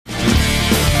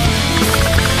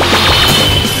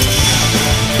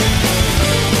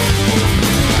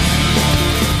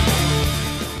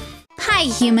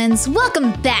humans,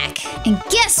 welcome back. And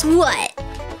guess what?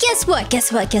 Guess what?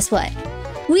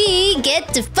 We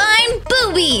get to find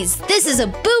boobies! This is a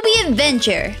booby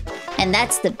adventure. And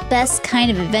that's the best kind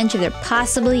of adventure there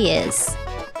possibly is.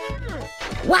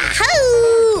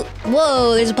 Wahoo!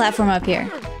 Whoa, there's a platform up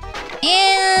here.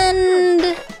 And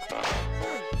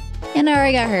I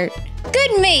already got hurt.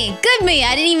 Good me!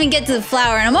 I didn't even get to the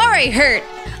flower and I'm already hurt.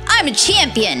 I'm a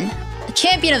champion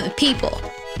of the people.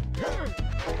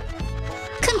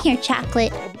 Come here,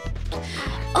 chocolate.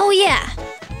 Oh yeah,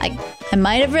 I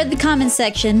might have read the comment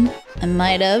section. I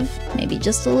might have, maybe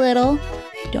just a little.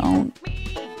 Don't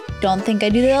think I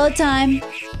do that all the time.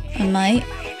 I might.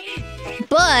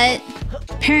 But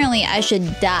apparently I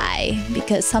should die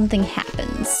because something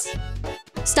happens.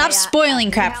 Stop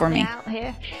spoiling crap for me.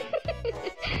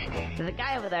 There's a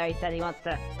guy over there, he said he wants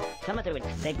to... something to do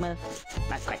with stigmas?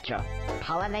 Not quite sure.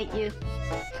 Pollinate you?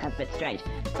 Sounds a bit strange,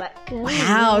 but...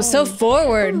 Wow, so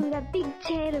forward. Ooh, that big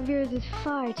tail of yours is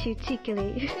far too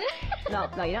tickly. No,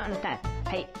 you don't understand.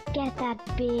 Hey... Get that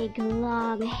big,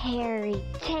 long, hairy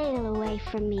tail away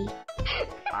from me.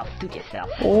 I'll suit yourself.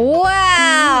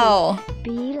 Wow! Be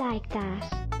like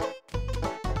that.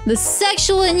 The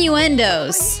sexual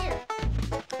innuendos.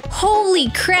 Holy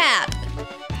crap!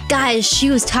 Guys, she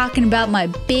was talking about my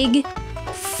big,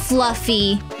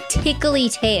 fluffy, tickly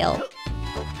tail.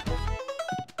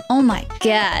 Oh my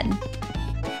god.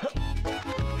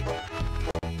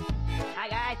 Hi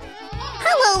guys!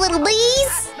 Hello, little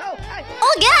bees!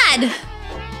 Oh god!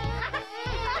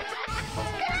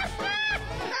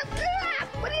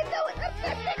 What are you doing?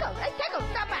 Tickle,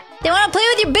 stop it! They want to play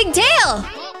with your big tail!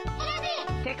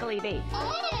 Tickly bee.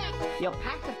 You're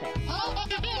pacifist.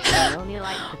 You only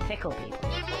like to tickle people.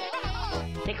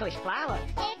 Ticklish flowers.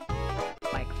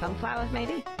 Like sunflowers,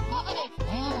 maybe?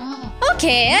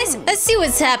 Okay, I see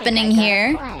what's happening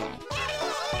here.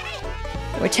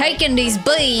 We're taking these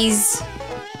bees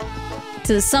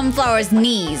to the sunflower's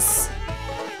knees.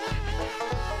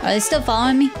 Are they still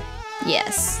following me?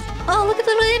 Yes. Oh, look at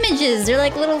the little images. They're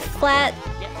like little flat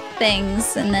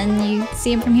things, and then you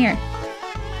see them from here.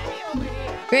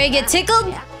 Ready to get tickled?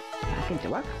 Yeah. Back into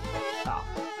work? Oh,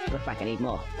 looks like I need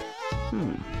more.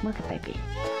 Where could they be?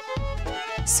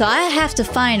 So I have to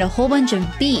find a whole bunch of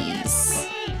bees.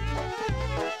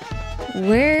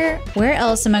 Where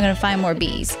else am I gonna find more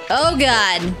bees? Oh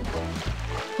god!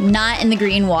 Not in the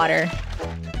green water.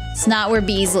 It's not where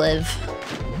bees live.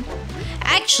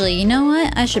 Actually, you know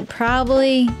what? I should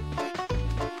probably...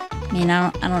 I mean,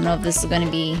 I don't know if this is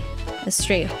gonna be as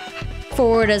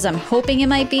straightforward as I'm hoping it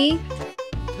might be.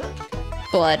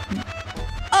 But...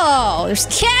 oh, there's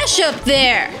cash up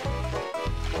there!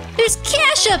 There's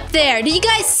cash up there! Do you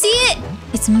guys see it?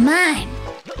 It's mine.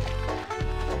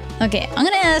 Okay, I'm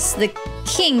gonna ask the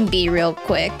king bee real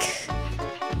quick.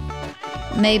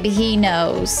 Maybe he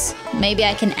knows. Maybe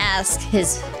I can ask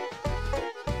his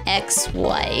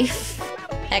ex-wife.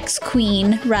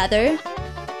 Ex-queen, rather.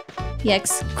 The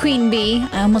ex-queen bee.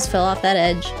 I almost fell off that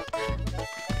edge.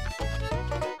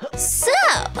 So...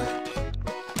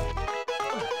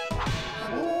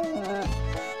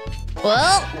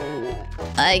 well...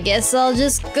 I guess I'll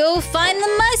just go find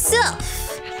them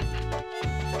myself.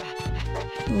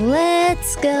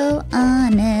 Let's go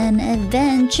on an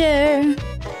adventure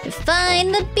to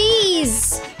find the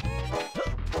bees.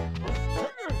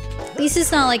 At least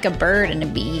it's not like a bird and a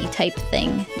bee type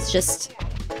thing. It's just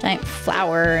a giant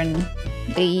flower and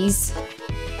bees.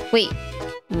 Wait,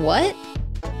 what?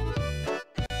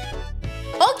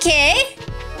 Okay.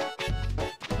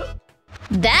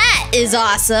 That is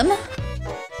awesome.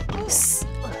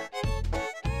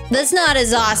 That's not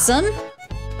as awesome.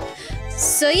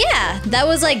 So yeah, that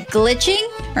was like glitching.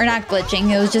 Or not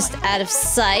glitching, it was just out of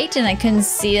sight and I couldn't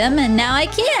see them and now I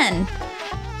can.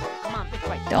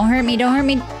 Don't hurt me, don't hurt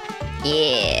me.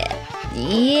 Yeah.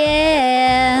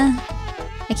 Yeah.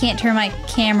 I can't turn my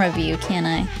camera view, can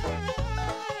I?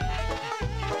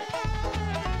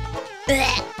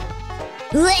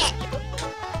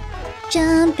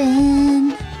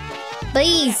 Jumping.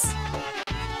 Bees.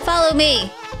 Follow me.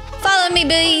 Follow me,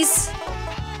 bees!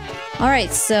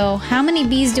 Alright, so how many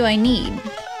bees do I need?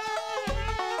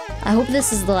 I hope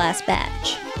this is the last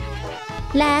batch.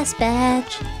 Last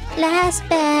batch. Last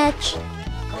batch.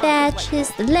 Batch is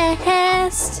the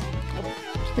last.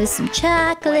 With some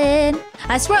chocolate.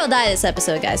 I swear I'll die this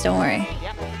episode, guys, don't worry.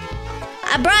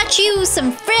 I brought you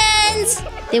some friends.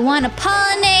 They want to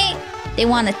pollinate. They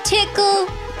want to tickle.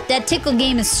 That tickle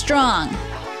game is strong.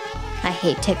 I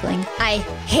hate tickling. I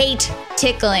hate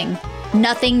tickling.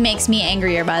 Nothing makes me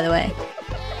angrier, by the way.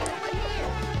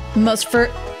 Most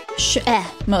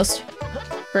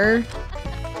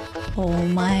Oh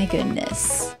my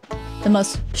goodness. The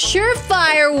most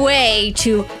surefire way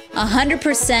to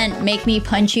 100% make me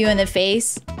punch you in the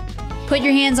face. Put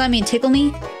your hands on me and tickle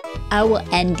me. I will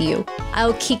end you. I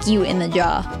will kick you in the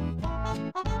jaw.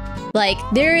 Like,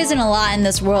 there isn't a lot in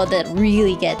this world that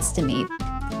really gets to me.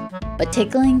 But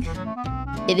tickling,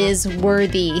 it is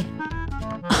worthy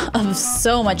of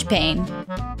so much pain.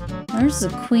 Where's the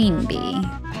queen bee?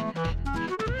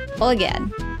 Well,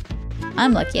 again,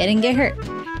 I'm lucky I didn't get hurt.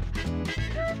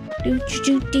 We're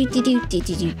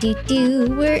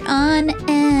on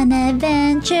an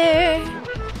adventure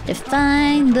to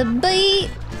find the bee.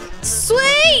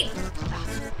 Sweet!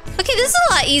 Okay, this is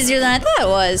a lot easier than I thought it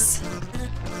was.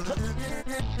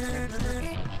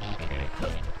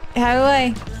 How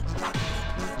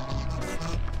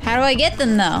do I get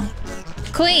them though?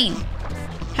 Queen,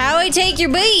 how do I take your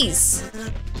bees?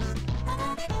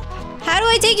 How do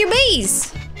I take your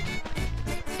bees?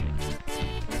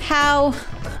 How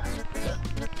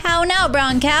now,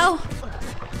 brown cow?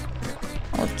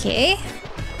 Okay.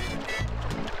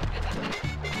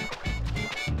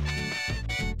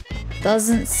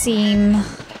 Doesn't seem...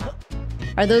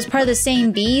 Are those part of the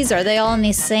same bees? Are they all in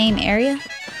the same area?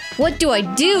 What do I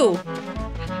do?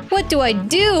 What do I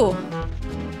do?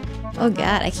 Oh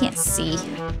god, I can't see.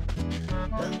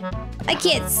 I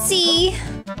can't see!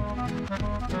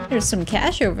 There's some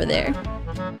cash over there.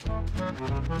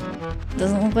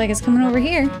 Doesn't look like it's coming over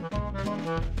here.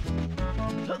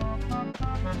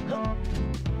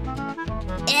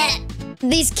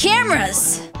 These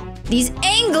cameras! These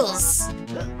angles!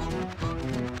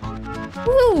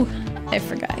 Woo! I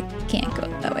forgot. I can't go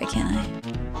that way, can I?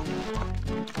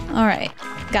 Alright.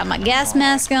 Got my gas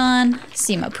mask on.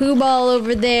 See my poo ball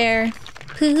over there.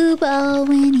 Poo ball,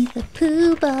 Winnie the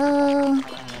Pooh ball.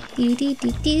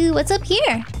 Do. What's up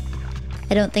here?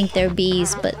 I don't think they're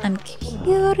bees, but I'm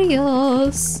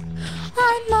curious.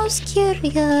 I'm most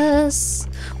curious.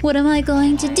 What am I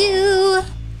going to do?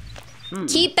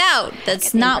 Keep out.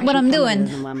 That's not what I'm doing.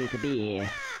 Doesn't want me to be here.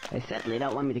 They certainly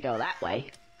don't want me to go that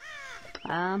way.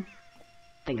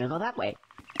 Think I'll go that way.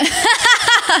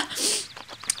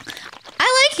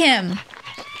 I like him.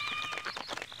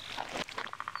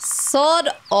 Sawed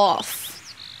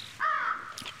off.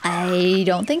 I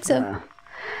don't think so.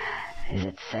 Is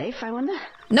it safe, I wonder?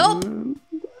 Nope.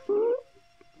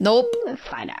 Nope. Let's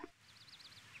find out.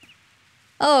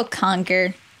 Oh,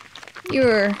 Conker.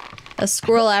 You're a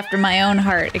squirrel after my own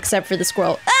heart, except for the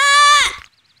squirrel. Ah!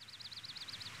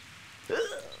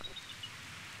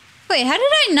 Wait, how did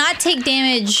I not take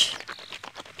damage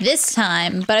this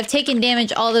time, but I've taken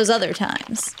damage all those other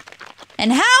times?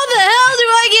 And how the hell do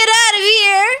I get out of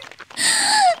here?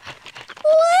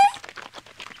 What?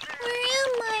 Where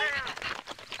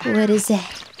am I? What is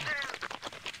that?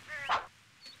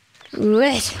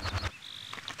 What?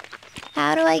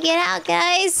 How do I get out,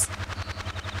 guys?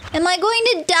 Am I going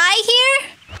to die here?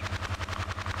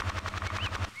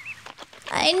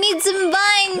 I need some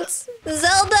vines.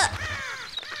 Zelda!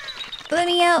 Let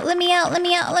me out, let me out, let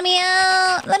me out, let me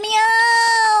out, let me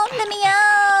out, let me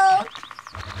out,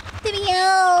 let me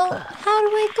out. How do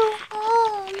I go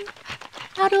home?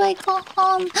 How do I go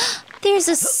home? There's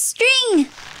a string.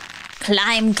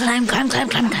 Climb, climb, climb, climb,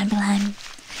 climb, climb, climb.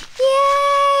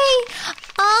 Yay!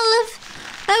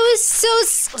 I was so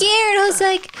scared. I was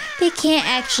like, they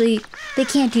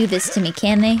can't do this to me,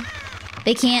 can they?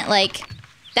 They can't, like,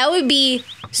 that would be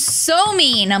so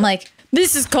mean. I'm like,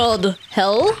 this is called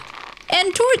hell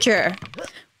and torture.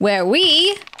 Where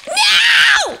we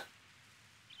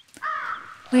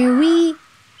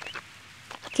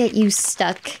get you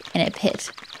stuck in a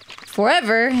pit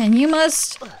forever, and you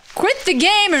must quit the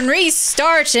game and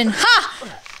restart, and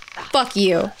fuck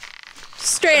you.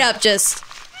 Straight up, just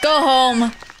go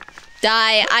home,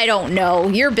 die, I don't know,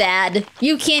 you're bad.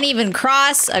 You can't even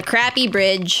cross a crappy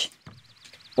bridge.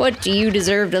 What do you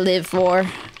deserve to live for?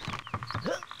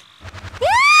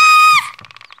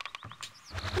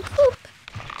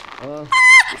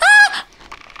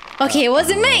 Okay, it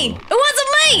wasn't me! It wasn't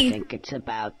me! I think it's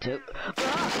about to...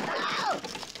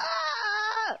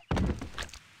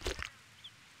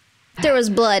 There was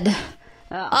blood.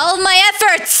 All of my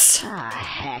efforts! Ah,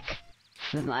 heck.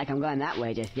 Doesn't like I'm going that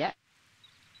way just yet.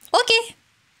 Okay.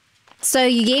 So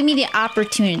you gave me the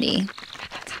opportunity.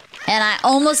 And I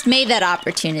almost made that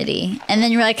opportunity. And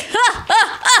then you're like,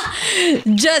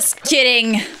 just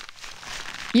kidding.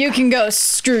 You can go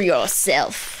screw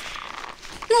yourself.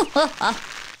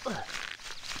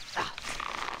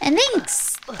 And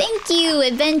thanks. Thank you,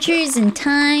 adventures and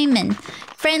time and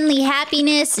friendly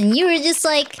happiness. And you were just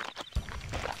like,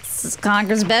 this is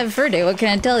Conker's bad fur day. What can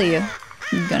I tell you?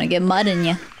 You're gonna get mud in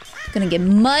you. Gonna get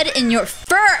mud in your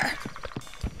fur.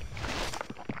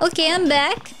 Okay, I'm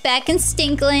back. Back in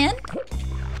Stinkland.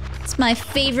 It's my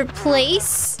favorite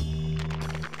place.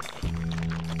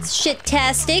 It's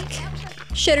shit-tastic.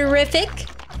 Shitterific.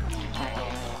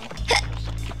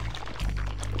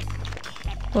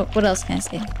 What else can I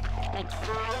say? No,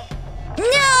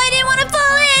 I didn't want to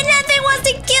fall in! Nothing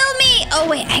wants to kill me! Oh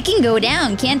wait, I can go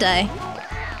down, can't I?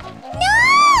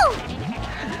 No!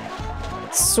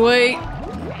 Sweet.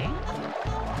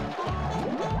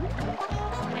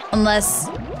 Unless...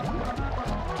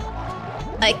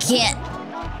 I can't.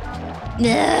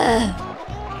 Ugh.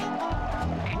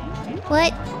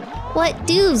 What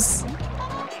do's?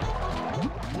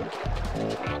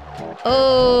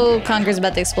 Oh, Conker's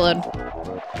about to explode.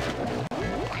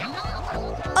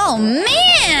 Oh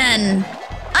man!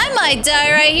 I might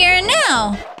die right here and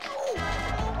now.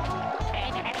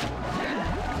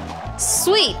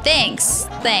 Sweet, thanks.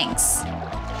 Thanks.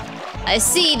 I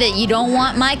see that you don't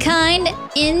want my kind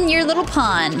in your little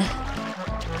pond.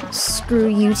 Screw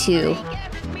you two.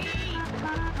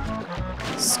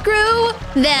 Screw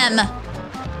them.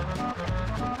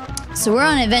 So we're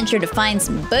on an adventure to find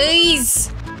some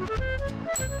bees.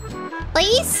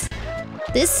 Bees?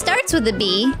 This starts with a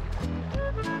B.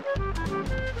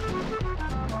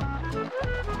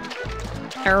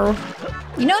 Oh.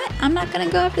 You know what? I'm not gonna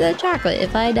go after that chocolate.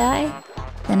 If I die,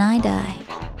 then I die.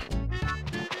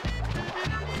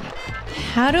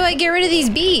 How do I get rid of these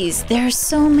bees? There are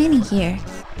so many here.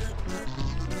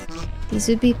 These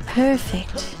would be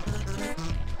perfect.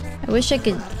 I wish I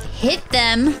could hit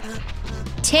them.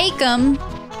 Take them.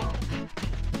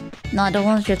 No, I don't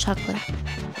want your chocolate.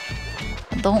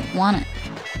 I don't want it.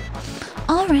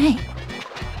 All right.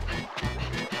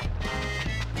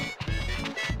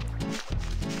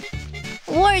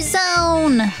 War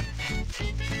zone.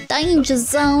 Danger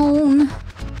zone.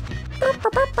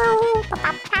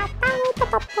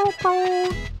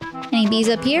 Any bees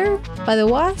up here by the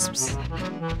wasps?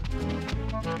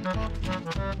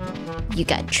 You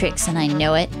got tricks and I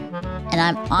know it. And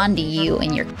I'm onto you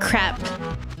and your crap.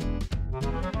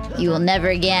 You will never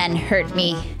again hurt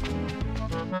me.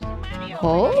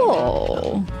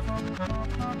 Oh.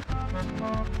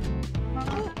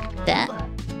 That.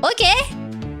 Okay.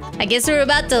 I guess we're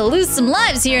about to lose some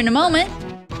lives here in a moment.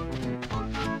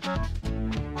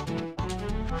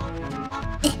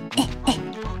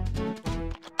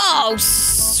 Oh,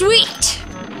 sweet!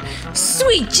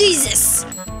 Sweet Jesus!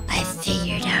 I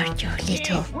figured out your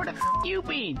little... Where the f*** you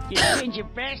been, you ginger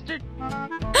bastard?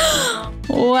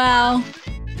 Wow.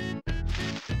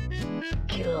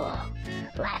 Cool.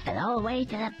 Laughing all the way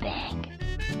to the bank.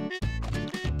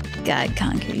 God,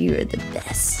 Conker, you are the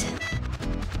best.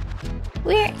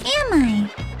 Where am I?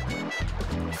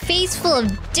 Face full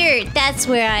of dirt, that's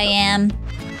where I am.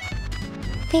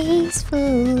 Face full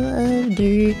of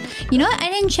dirt. You know what? I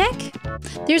didn't check.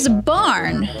 There's a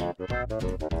barn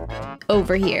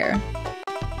over here.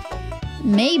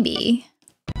 Maybe.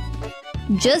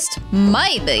 Just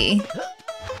maybe.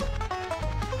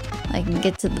 I can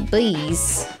get to the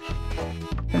bees.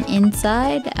 From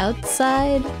inside,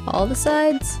 outside, all the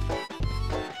sides.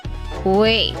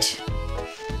 Wait.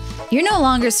 You're no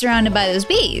longer surrounded by those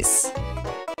bees.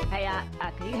 Hey,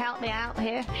 can you help me out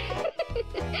here?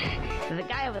 There's a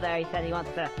guy over there, he said he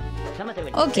wants to...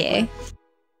 Okay.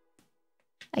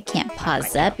 I can't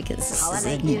pause that because this is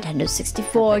a Nintendo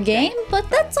 64 game, but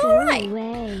that's alright.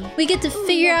 We get to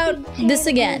figure out this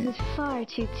again. Far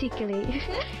too tickly.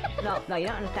 No, you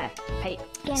don't understand. Hey.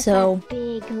 So,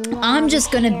 I'm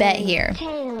just gonna bet here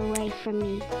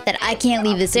that I can't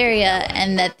leave this area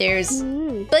and that there's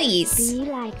bees.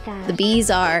 The bees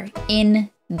are in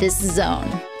this zone.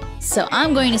 So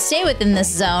I'm going to stay within this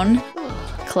zone,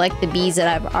 collect the bees that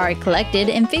I've already collected,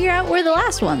 and figure out where the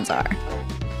last ones are.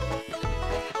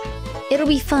 It'll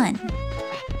be fun.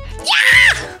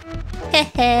 Yeah!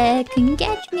 Hehe, can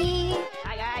catch me.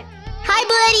 Hi, guys. Hi,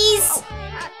 buddies.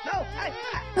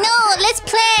 No, let's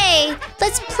play.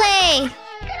 Let's play.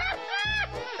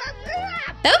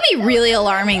 That would be really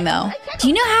alarming, though. Do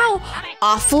you know how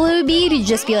awful it would be to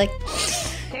just be like,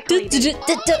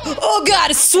 oh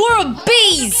god, a swarm of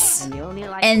bees!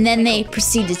 And then they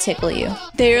proceed to tickle you.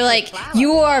 They're like,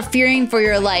 you are fearing for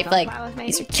your life. Like,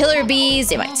 these are killer bees,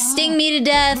 they might sting me to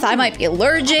death, I might be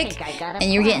allergic,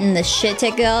 and you're getting the shit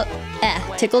tickled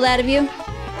out of you.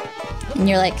 And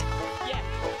you're like,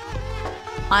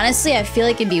 honestly, I feel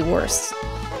like it'd be worse.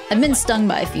 I've been stung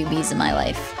by a few bees in my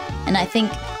life, and I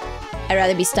think I'd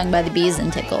rather be stung by the bees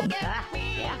than tickled.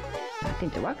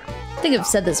 I think I've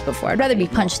said this before. I'd rather be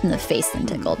punched in the face than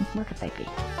tickled.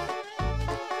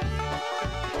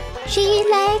 She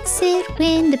likes it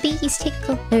when the bees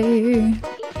tickle her.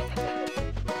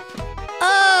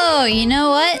 Oh, Oh, you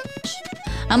know what?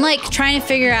 I'm like trying to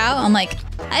figure out, I'm like,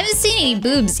 I haven't seen any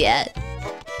boobs yet.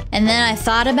 And then I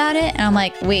thought about it and I'm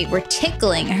like, wait, we're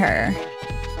tickling her.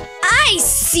 I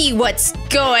see what's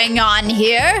going on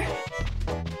here.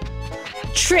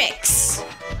 Tricks.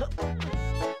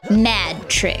 Mad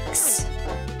tricks.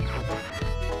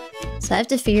 So I have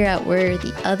to figure out where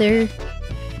the other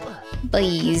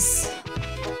bees.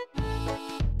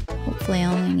 Hopefully I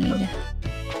only need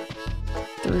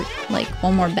like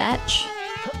one more batch.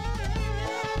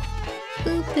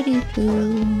 Boopity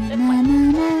boo. Na na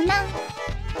na na.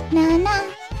 Na na.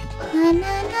 Na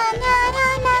na na na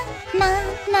na na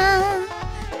na.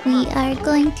 We are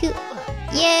going to.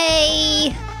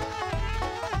 Yay!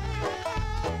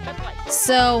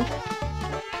 So,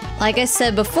 like I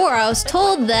said before, I was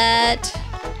told that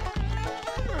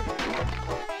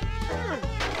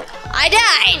I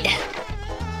died!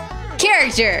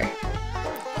 Character!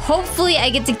 Hopefully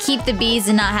I get to keep the bees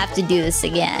and not have to do this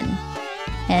again.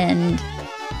 And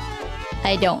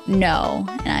I don't know,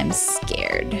 and I'm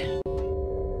scared.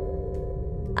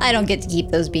 I don't get to keep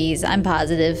those bees, I'm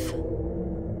positive.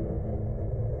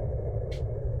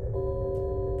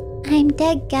 I'm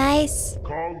dead, guys.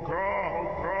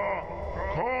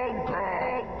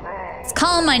 It's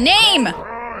calling my name!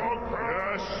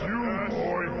 Yes, you,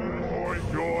 boy,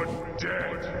 you're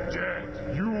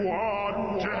dead. You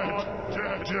are dead.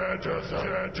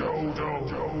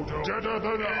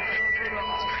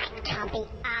 Can't be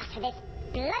asked for this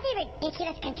bloody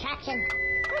ridiculous contraption.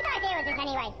 Whose idea was this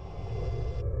anyway?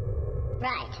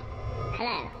 Right.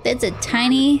 Hello. It's a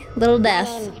tiny little My death.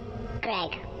 name's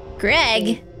Greg.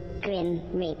 Greg? Grim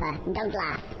Reaper. Don't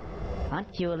laugh.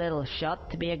 Aren't you a little short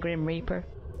to be a Grim Reaper?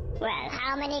 Well,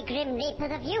 how many Grim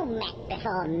Reapers have you met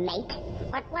before, mate?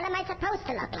 What am I supposed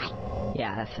to look like?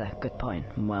 Yeah, that's a good point.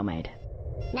 Well made.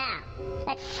 Now,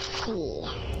 let's see.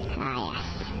 Ah, yes.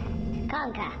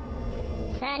 Conker.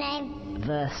 Surname?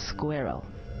 The Squirrel.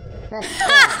 The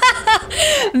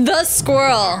Squirrel. The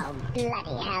squirrel. Oh,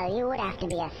 bloody hell, you would have to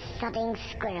be a sodding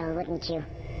squirrel, wouldn't you?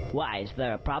 Why, is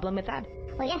there a problem with that?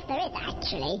 Well, yes, there is,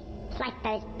 actually. It's like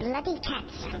those bloody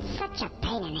cats. Such a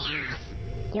pain in the ass.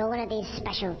 You're one of these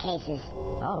special cases.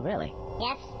 Oh, really?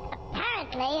 Yes,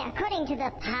 apparently, according to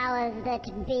the powers that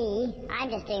be, I'm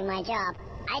just doing my job.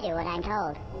 I do what I'm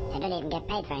told. I don't even get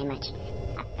paid very much.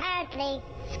 Apparently,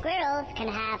 squirrels can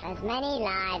have as many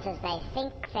lives as they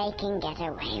think they can get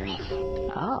away with.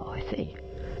 Oh, I see.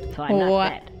 So I'm not What?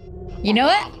 dead. You know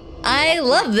what? I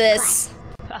love this.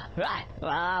 Right.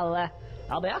 Well,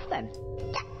 I'll be off then.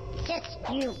 Just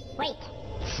you wait,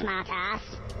 smart ass.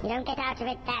 You don't get out of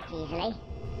it that easily.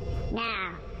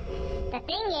 Now, the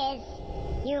thing is,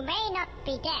 you may not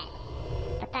be dead,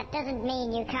 but that doesn't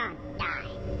mean you can't die.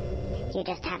 You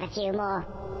just have a few more,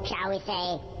 shall we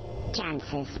say,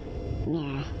 chances.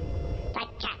 Yeah.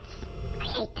 Like cats. I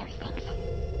hate those things.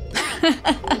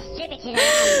 Right. Distributed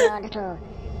around your little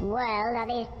world are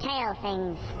these tail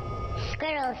things.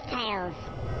 Squirrels' tails.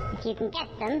 If you can get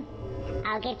them,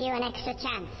 I'll give you an extra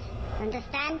chance.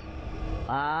 Understand?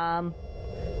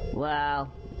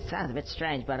 Well, sounds a bit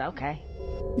strange, but okay.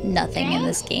 Nothing in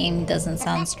this game doesn't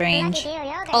sound strange. Bloody deal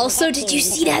you're going Also, to did get you you,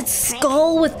 see little that prick.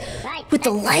 skull with Right, the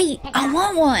let's light? pick I up.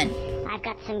 want one. I've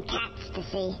got some cats to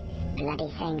see. Bloody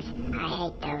things. I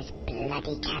hate those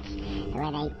bloody cats. The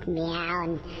way they meow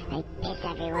and they piss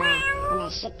everywhere. And their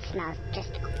shit smells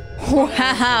just...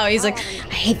 Wow, he's like,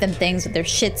 I hate them things with their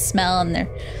shit smell and their...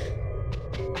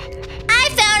 I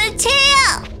found a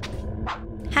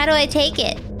tail! How do I take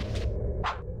it?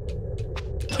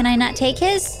 Can I not take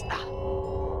his?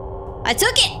 I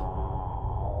took it!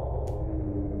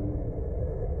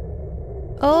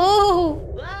 Oh!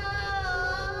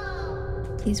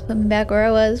 Please put me back where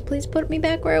I was. Please put me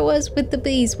back where I was with the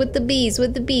bees, with the bees,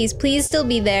 with the bees. Please still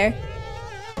be there.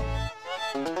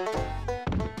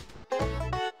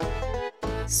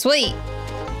 Sweet.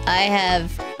 I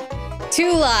have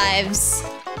 2 lives.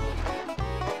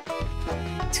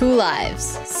 2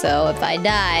 lives. So if I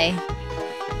die,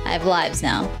 I have lives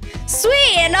now.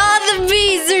 Sweet, and all the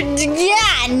bees are...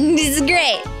 Yeah, this is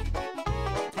great.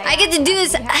 I get to do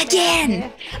this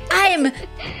again. I am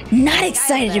not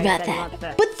excited about that.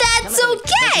 But that's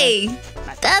okay.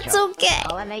 That's okay.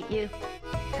 Pollinate you?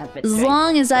 Sounds a bit As strange.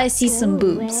 long as I see some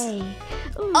boobs.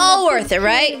 All worth it,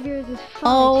 right?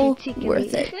 All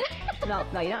worth it. No,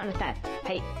 you don't understand.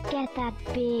 Hey, Get that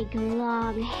big,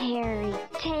 long, hairy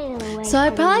tail away So I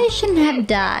from probably shouldn't have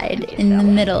died in the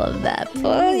middle of that.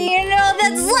 But you know,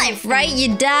 that's life, right?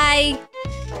 You die,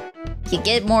 you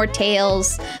get more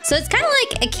tails. So it's kind of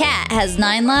like a cat has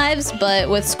 9 lives, but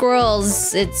with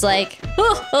squirrels, it's like,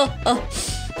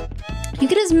 You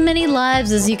get as many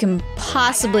lives as you can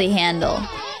possibly handle.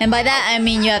 And by that, I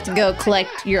mean you have to go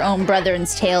collect your own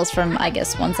brethren's tails from, I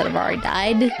guess, ones that have already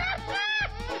died.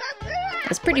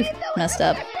 That's pretty messed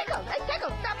up.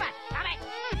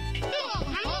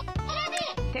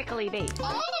 Tickly bee.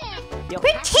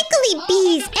 We're tickly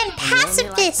bees and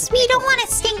pacifists. We don't want to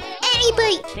sting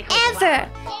anybody ever.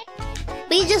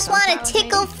 We just want to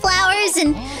tickle flowers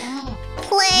and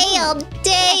play all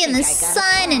day in the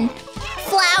sun and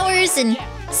flowers and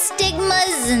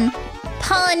stigmas and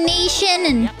pollination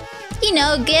and, you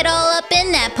know, get all up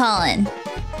in that pollen.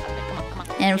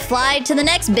 And fly to the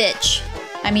next bitch.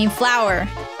 I mean flower.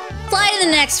 Fly to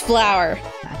the next flower.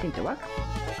 That seems to work.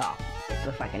 Oh,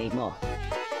 looks like I need more.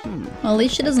 Well, at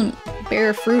least she doesn't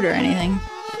bear fruit or anything.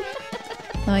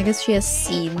 Well, I guess she has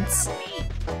seeds.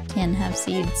 Can have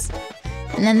seeds.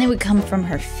 And then they would come from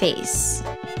her face.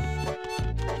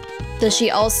 Does she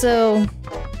also...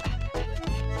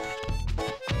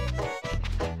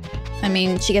 I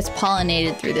mean, she gets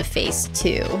pollinated through the face,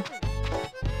 too.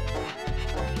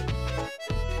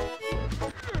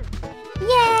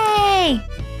 Yay!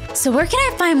 So where can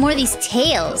I find more of these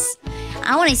tails?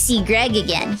 I want to see Greg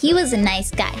again. He was a nice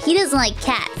guy. He doesn't like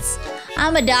cats.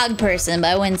 I'm a dog person,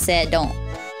 but I wouldn't say I don't.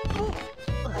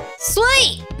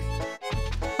 Sweet!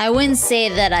 I wouldn't say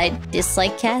that I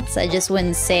dislike cats. I just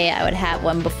wouldn't say I would have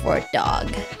one before a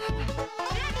dog.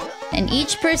 And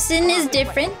each person is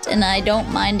different, and I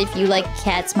don't mind if you like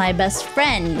cats. My best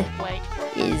friend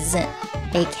is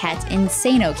a cat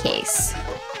insano case.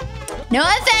 No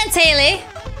offense, Haley!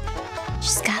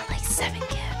 She's got like 7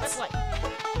 cats. 7.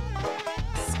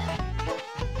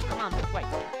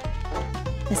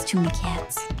 That's too many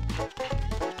cats.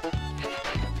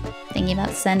 Thinking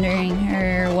about sending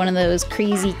her one of those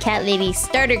crazy cat lady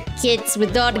starter kits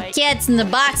with all the cats in the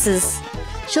boxes.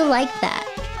 She'll like that.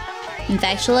 In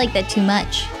fact, she'll like that too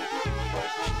much.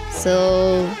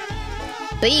 So,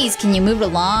 please, can you move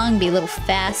along? Be a little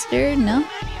faster? No?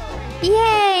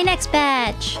 Yay! Next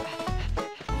batch!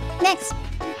 Next!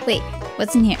 Wait,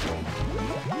 what's in here?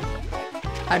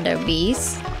 Are there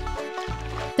bees?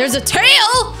 There's a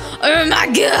tail! Oh my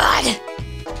god!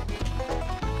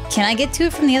 Can I get to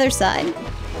it from the other side?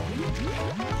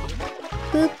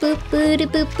 Boop boop boop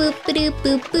boop boop boop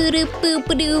boop boop boop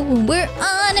boop. We're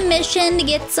on a mission to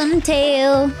get some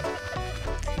tail.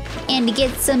 And to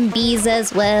get some bees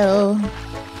as well.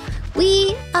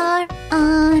 We are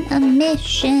on a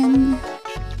mission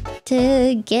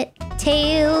to get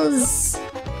tails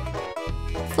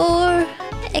for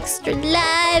extra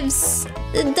lives.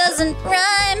 It doesn't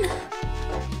rhyme,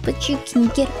 but you can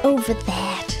get over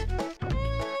that.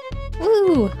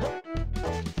 Woo!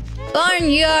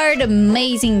 Barnyard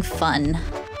amazing fun.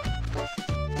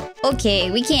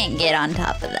 Okay, we can't get on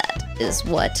top of that, is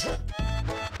what.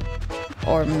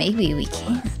 Or maybe we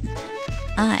can.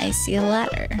 I see a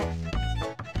ladder.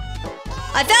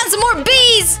 I found some more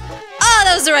bees! Oh,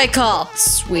 that was the right call.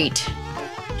 Sweet.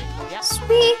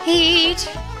 Sweet.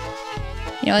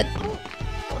 You know what?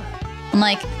 I'm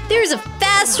like, there's a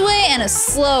fast way and a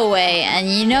slow way. And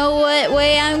you know what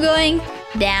way I'm going?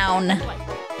 Down.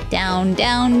 Down,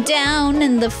 down, down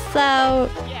in the flower.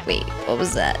 Wait, what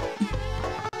was that?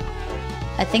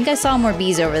 I think I saw more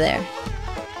bees over there.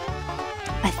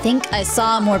 I think I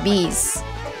saw more bees.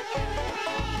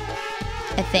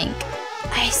 I think.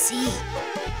 I see.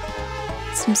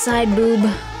 Some side boob.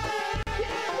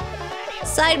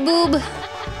 Side boob.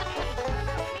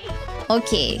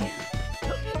 Okay.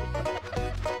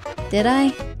 Did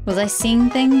I? Was I seeing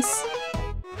things?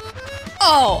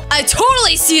 Oh, I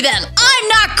totally see them! I'm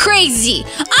not crazy!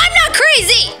 I'm not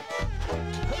crazy!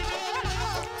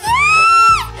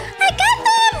 Yeah! I got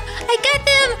them! I got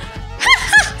them!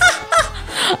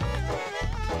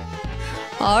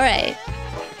 Alright.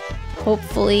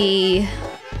 Hopefully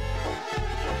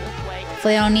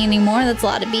I don't need any more. That's a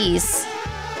lot of bees.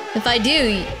 If I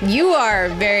do, you are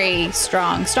very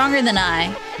strong. Stronger than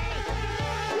I.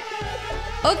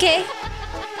 Okay.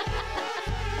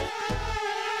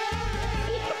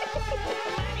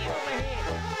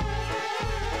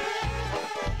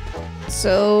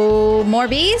 So, more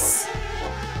bees?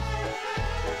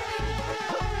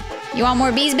 You want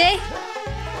more bees, bae?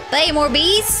 Bae, more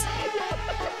bees?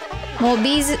 More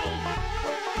bees?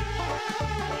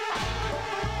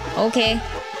 Okay.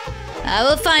 I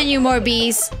will find you more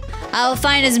bees. I will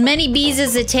find as many bees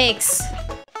as it takes.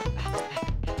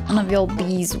 None of your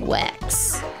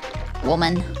beeswax,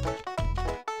 woman.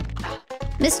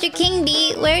 Mr. King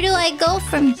Bee, where do I go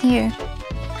from here?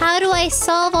 How do I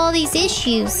solve all these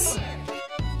issues?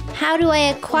 How do I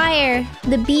acquire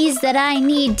the bees that I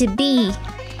need to be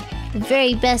the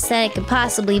very best that I could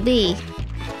possibly be?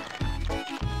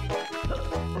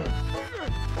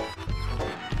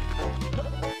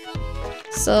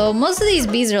 So most of these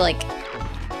bees are like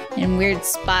in weird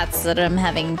spots that I'm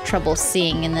having trouble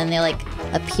seeing, and then they like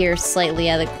appear slightly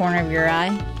out of the corner of your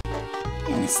eye.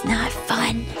 And it's not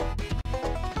fun.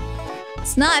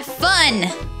 It's not fun!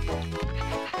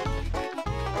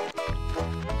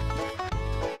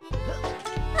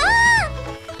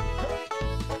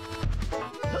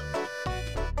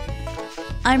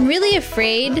 I'm really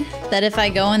afraid that if I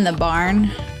go in the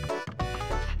barn,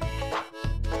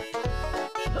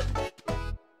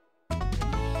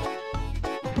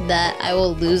 that I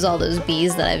will lose all those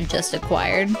bees that I've just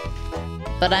acquired.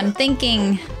 But I'm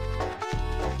thinking...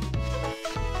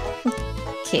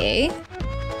 Okay.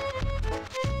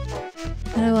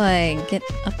 How do I get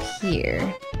up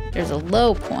here? There's a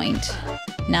low point.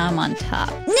 Now I'm on top.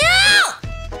 No!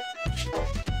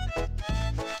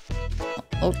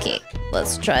 Okay,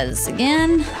 let's try this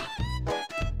again.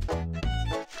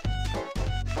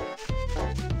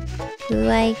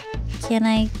 Can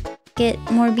I get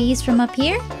more bees from up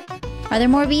here? Are there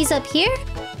more bees up here?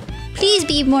 Please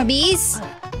be more bees.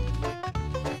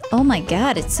 Oh my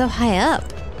god, it's so high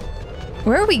up.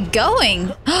 Where are we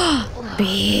going?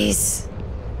 Bees.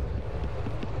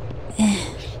 Hey,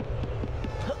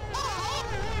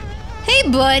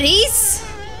 buddies!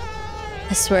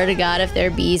 I swear to God, if there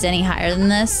are bees any higher than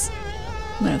this,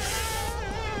 I'm gonna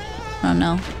I don't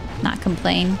know, not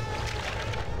complain.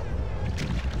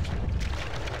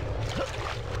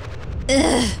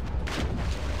 Ugh.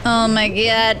 Oh my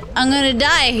god, I'm gonna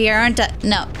die here, aren't I?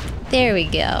 No, there we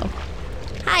go.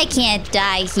 I can't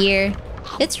die here.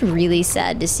 It's really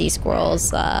sad to see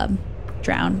squirrels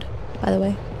drowned, by the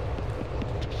way.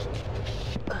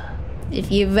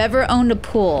 If you've ever owned a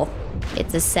pool,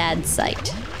 it's a sad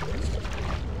sight.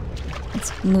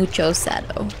 It's mucho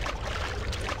sado.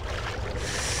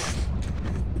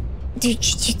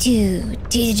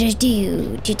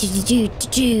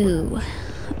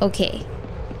 Okay.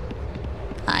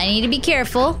 I need to be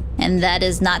careful, and that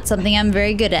is not something I'm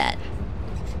very good at.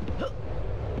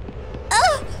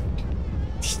 Oh!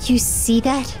 Did you see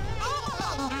that?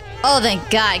 Oh, thank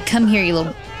God. Come here, you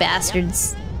little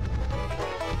bastards.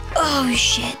 Oh,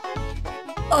 shit.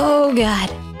 Oh,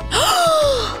 God.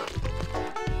 Ah!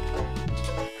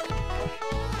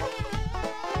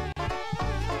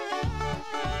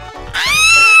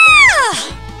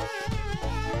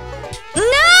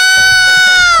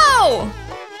 No!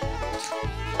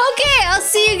 Okay, I'll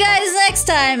see you guys next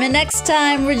time. And next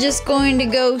time, we're just going to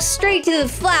go straight to the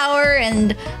flower,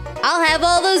 and I'll have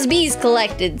all those bees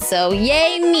collected. So,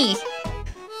 yay me.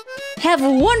 Have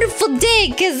a wonderful day,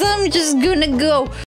 because I'm just gonna go